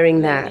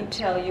wearing Let me that.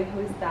 tell you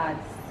who's that.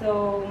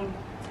 So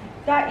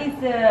that is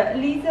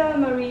Lisa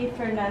Marie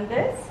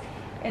Fernandez,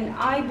 and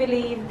I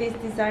believe this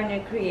designer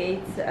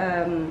creates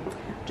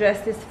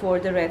dresses for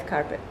the red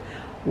carpet.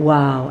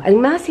 Wow.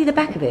 And may I see the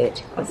back of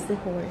it? Of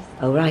course.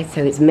 Oh, right,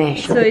 so it's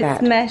mesh. So Look it's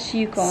at that. mesh,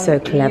 you can't. So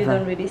clever. You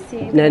don't really see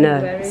it.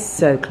 No,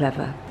 so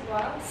clever.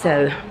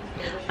 So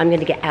I'm going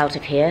to get out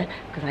of here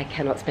because I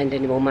cannot spend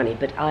any more money.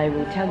 But I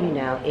will tell you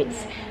now,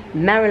 it's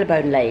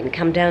Marylebone Lane.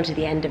 Come down to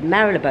the end of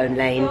Marylebone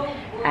Lane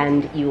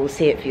and you will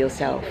see it for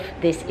yourself.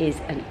 This is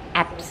an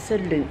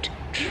absolute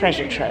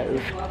treasure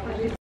trove.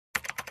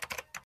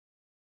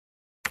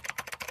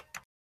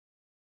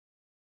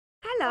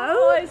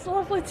 Hello. Oh, it's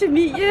lovely to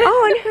meet you.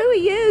 Oh, and who are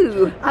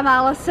you? I'm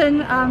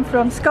Alison. I'm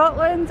from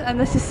Scotland, and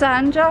this is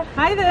Sandra.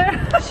 Hi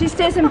there. She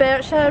stays in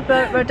Berkshire,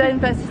 but we're down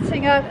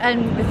visiting her,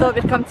 and we thought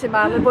we'd come to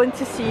Marylebone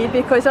to see you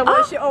because I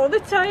watch you all the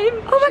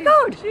time. Oh my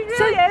God! She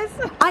really is.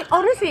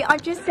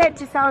 I've just said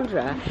to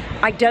Sandra,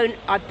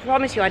 I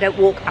promise you I don't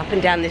walk up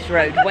and down this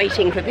road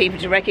waiting for people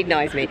to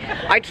recognise me.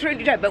 I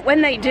truly don't, but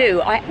when they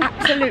do, I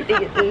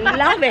absolutely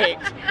love it.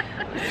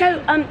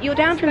 So, you're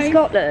down from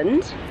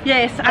Scotland?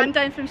 Yes, I'm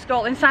down from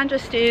Scotland. Sandra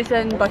stays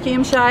in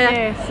Buckinghamshire.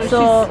 Yes, so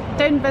she's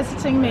down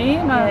visiting me.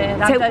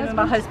 I'm down with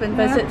my husband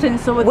visiting.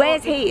 So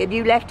where's he? Have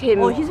you left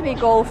him? Oh, he's away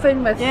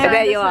golfing with So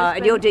there you are,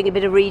 and you're doing a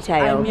bit of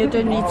retail. And you're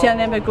doing retail, and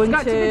then we're going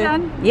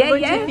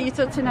to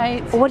theatre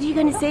tonight. What are you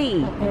going to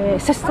see?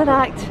 Sister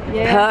Act.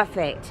 Yeah.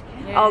 Perfect.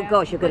 Oh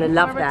gosh, you're going to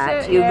love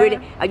that.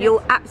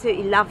 You'll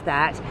absolutely love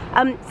that.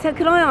 So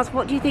can I ask,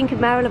 what do you think of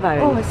Marylebone?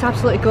 Oh, it's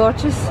absolutely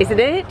gorgeous, isn't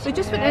it? We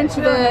just went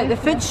into the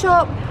food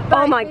shop.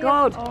 Oh my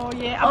God! Oh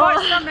yeah, I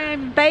bought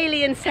some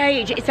Bailey and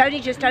Sage. It's only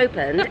just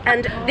opened,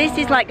 and this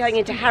is like going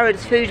into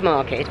Harrods food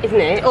market,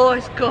 isn't it? Oh,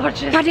 it's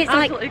gorgeous. But it's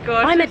absolutely like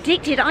gorgeous. I'm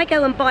addicted. I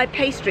go and buy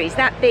pastries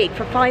that big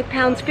for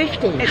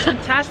 £5.50. It's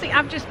fantastic.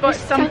 I've just bought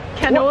some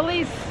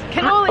cannolis.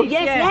 Cannolis, Oh,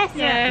 yes.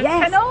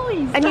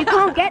 Cannolis. And you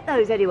can't get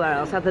those anywhere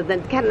else other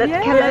than cannolis.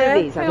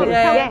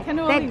 I think.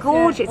 They're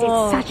gorgeous.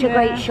 It's such a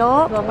great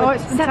shop. Oh,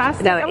 it's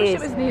fantastic. No, I wish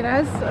it was near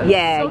us.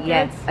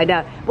 I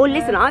know. Well,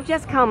 listen, I've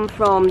just come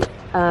from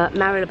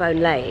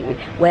Marylebone Lane,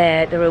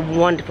 where there are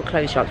wonderful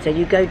clothes shops. So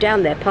you go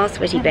down there past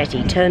Sweaty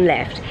Betty, turn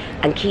left,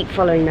 and keep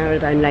following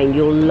Marylebone Lane.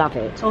 You'll love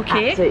it.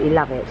 Okay. Absolutely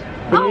love it.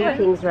 The New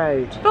King's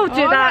Road. We'll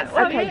do that.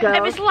 Okay, girls.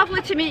 It was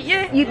lovely to meet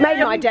you. You've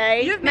made my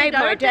day. You've made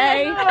my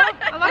day.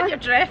 I love your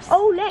dress.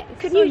 Oh,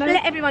 can you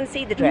let everyone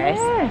see the dress?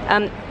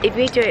 Yeah. If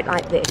we do it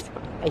like this.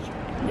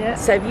 Yeah.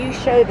 So if you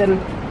show them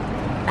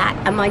that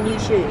and my new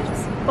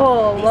shoes.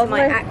 Oh, These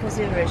lovely. are my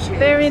Aquazura shoes.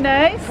 Very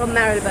nice. From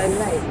Marylebone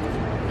Lane.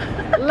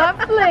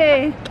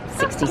 Lovely.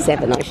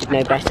 67, I should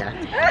know better.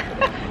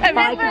 It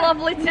was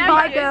lovely to meet you.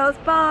 Bye, girls.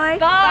 Bye.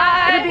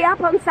 Bye. It'll be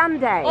up on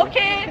Sunday.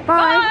 Okay.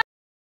 Bye.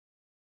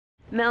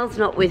 Mel's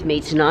not with me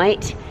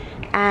tonight,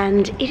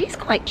 and it is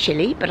quite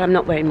chilly, but I'm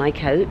not wearing my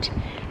coat.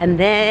 And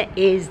there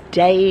is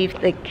Dave,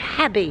 the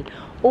cabbie,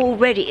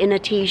 already in a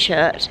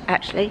t-shirt,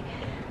 actually.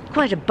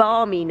 Quite a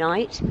balmy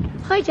night.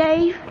 Hi,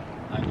 Dave.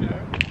 Hi, Joe.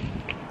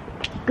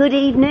 Good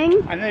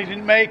evening. I know you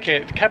didn't make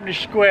it.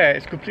 Cavendish Square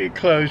is completely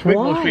closed.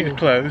 Wigmore Street is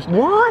closed.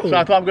 Why? So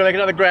I thought I'm going to make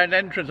another grand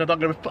entrance. I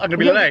thought I'm going to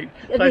be late.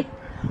 So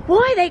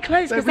why are they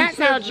closed? Because that's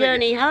our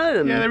journey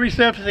home. Yeah, they're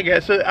resurfacing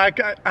it. So I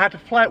had to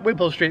fly at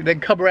Wimble Street, then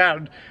come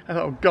around. I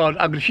thought, oh God,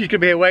 she's going to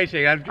be here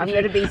waiting. I'm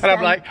going to be. And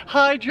I'm like,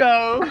 hi,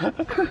 Joe.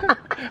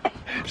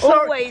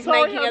 Always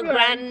making a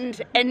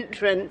grand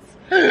entrance.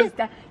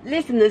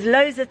 Listen, there's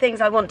loads of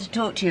things I want to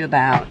talk to you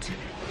about.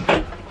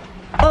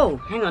 Oh,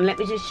 hang on, let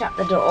me just shut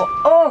the door.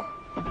 Oh!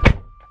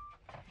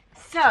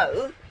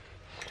 So,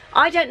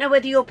 I don't know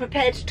whether you're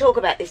prepared to talk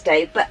about this,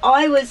 Dave, but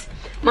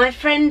my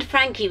friend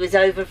Frankie was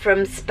over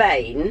from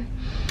Spain.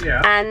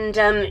 Yeah.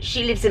 And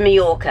she lives in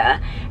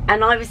Majorca,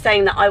 and I was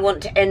saying that I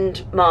want to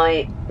end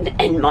my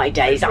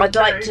days. I'd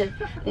like to,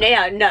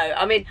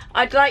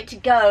 I'd like to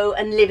go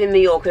and live in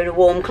Majorca in a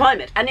warm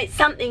climate, and it's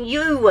something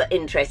you were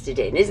interested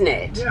in, isn't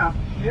it? Yeah.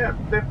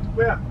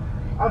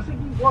 I was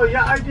thinking,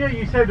 idea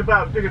you said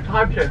about doing a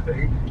timeshare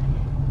thing.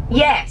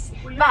 Yes,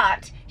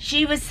 but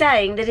she was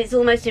saying that it's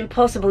almost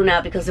impossible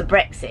now because of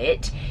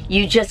Brexit.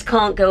 You just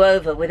can't go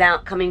over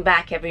without coming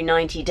back every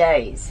 90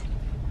 days.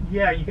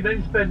 Yeah, you can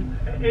only spend,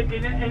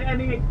 in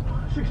any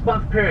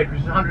 6-month period,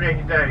 which is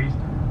 180 days,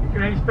 you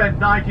can only spend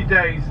 90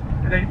 days,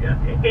 and then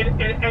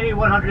in any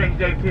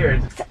 180-day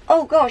period.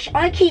 Oh gosh,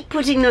 I keep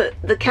putting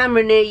the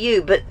camera near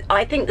you, but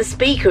I think the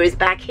speaker is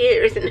back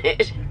here, isn't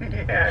it?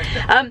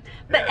 Yeah.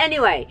 But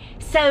anyway,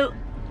 so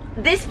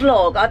this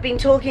vlog, I've been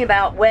talking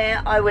about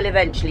where I will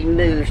eventually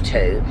move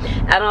to,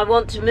 and I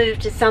want to move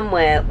to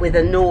somewhere with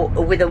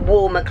a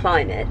warmer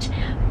climate,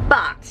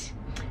 but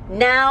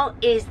now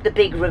is the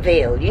big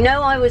reveal. You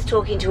know, I was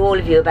talking to all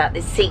of you about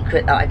this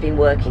secret that I've been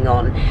working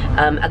on,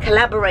 a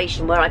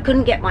collaboration where I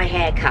couldn't get my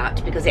hair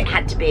cut because it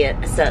had to be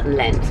a certain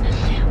length.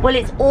 Well,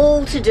 it's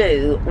all to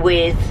do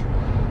with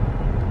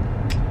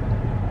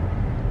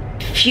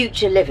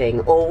future living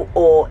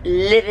or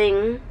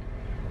living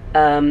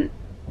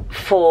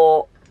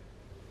for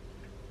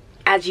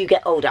as you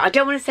get older. I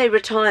don't want to say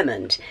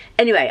retirement.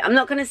 Anyway, I'm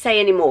not going to say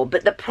any more,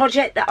 but the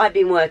project that I've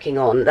been working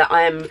on, that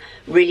I am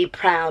really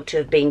proud to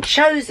have been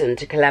chosen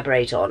to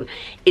collaborate on,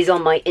 is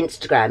on my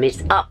Instagram.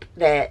 It's up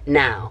there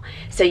now.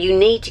 So you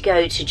need to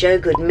go to Joe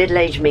Good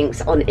Middle-Aged Minx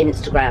on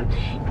Instagram.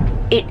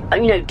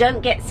 You know,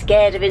 don't get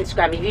scared of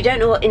Instagram. If you don't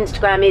know what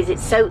Instagram is,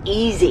 it's so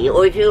easy.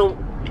 Or if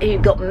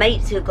you've got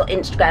mates who've got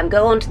Instagram,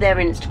 go onto their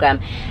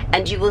Instagram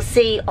and you will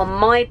see on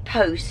my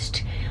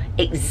post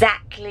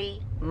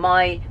exactly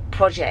my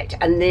project,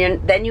 and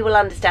then you will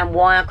understand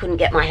why I couldn't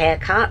get my hair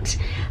cut,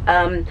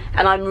 and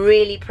I'm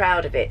really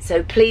proud of it.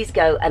 So please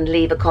go and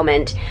leave a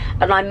comment,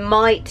 and I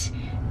might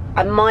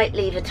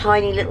leave a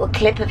tiny little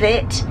clip of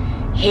it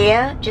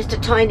here, just a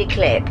tiny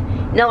clip.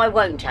 No, I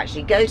won't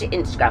actually. Go to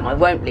Instagram. I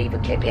won't leave a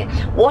clip here.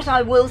 What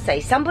I will say,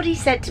 somebody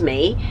said to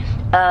me,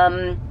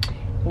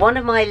 one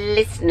of my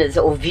listeners,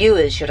 or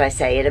viewers should I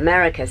say, in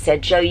America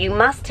said, Joe, you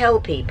must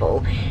tell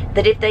people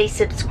that if they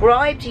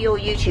subscribe to your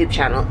YouTube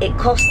channel, it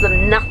costs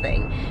them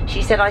nothing.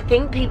 She said, I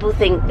think people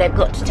think they've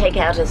got to take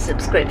out a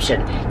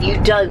subscription.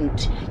 You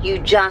don't. You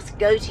just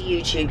go to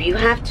YouTube. You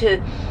have to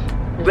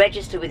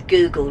register with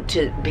Google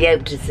to be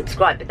able to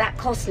subscribe, but that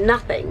costs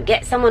nothing.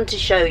 Get someone to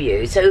show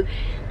you. So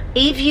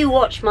if you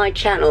watch my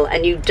channel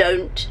and you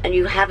don't, and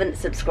you haven't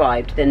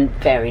subscribed, then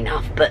fair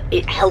enough, but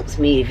it helps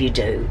me if you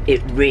do.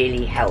 It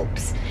really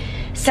helps.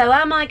 So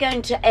am I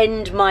going to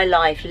end my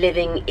life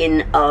living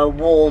in a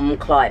warm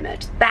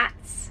climate?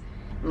 That's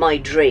my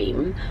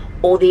dream.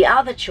 Or the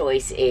other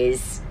choice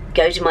is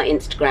go to my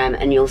Instagram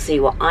and you'll see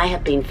what I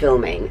have been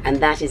filming, and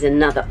that is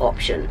another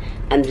option,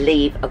 and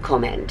leave a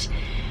comment.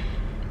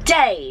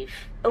 Dave,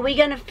 are we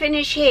going to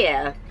finish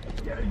here?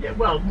 Yeah,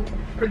 well,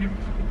 pretty...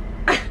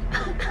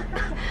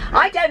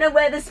 I don't know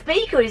where the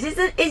speaker is.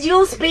 Is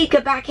your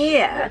speaker back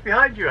here? It's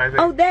behind you, I think.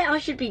 Oh, there, I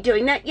should be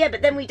doing that. Yeah,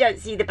 but then we don't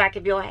see the back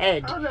of your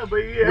head. Oh, no, but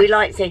yeah. We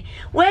like seeing.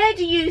 Where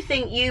do you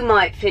think you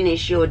might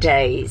finish your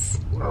days?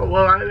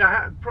 Well,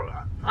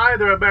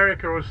 either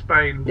America or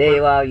Spain. There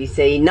you are, you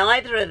see.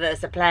 Neither of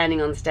us are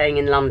planning on staying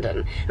in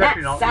London. Definitely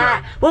That's not,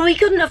 sad. no. Well, we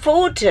couldn't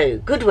afford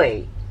to, could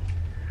we?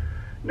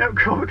 No, we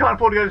can't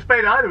afford to go to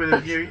Spain either with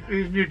this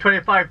new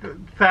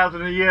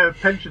 25,000 a year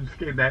pension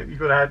scheme that you've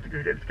got to have to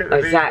get the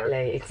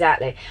Exactly,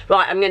 exactly.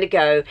 Right, I'm going to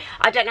go.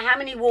 I don't know how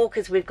many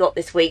walkers we've got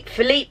this week.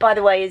 Philippe, by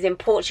the way, is in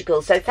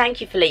Portugal, so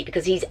thank you, Philippe,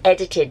 because he's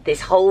edited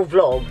this whole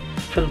vlog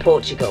from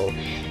Portugal.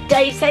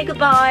 Dave, say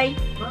goodbye.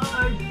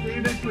 Bye, see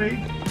you next week.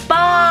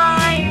 Bye.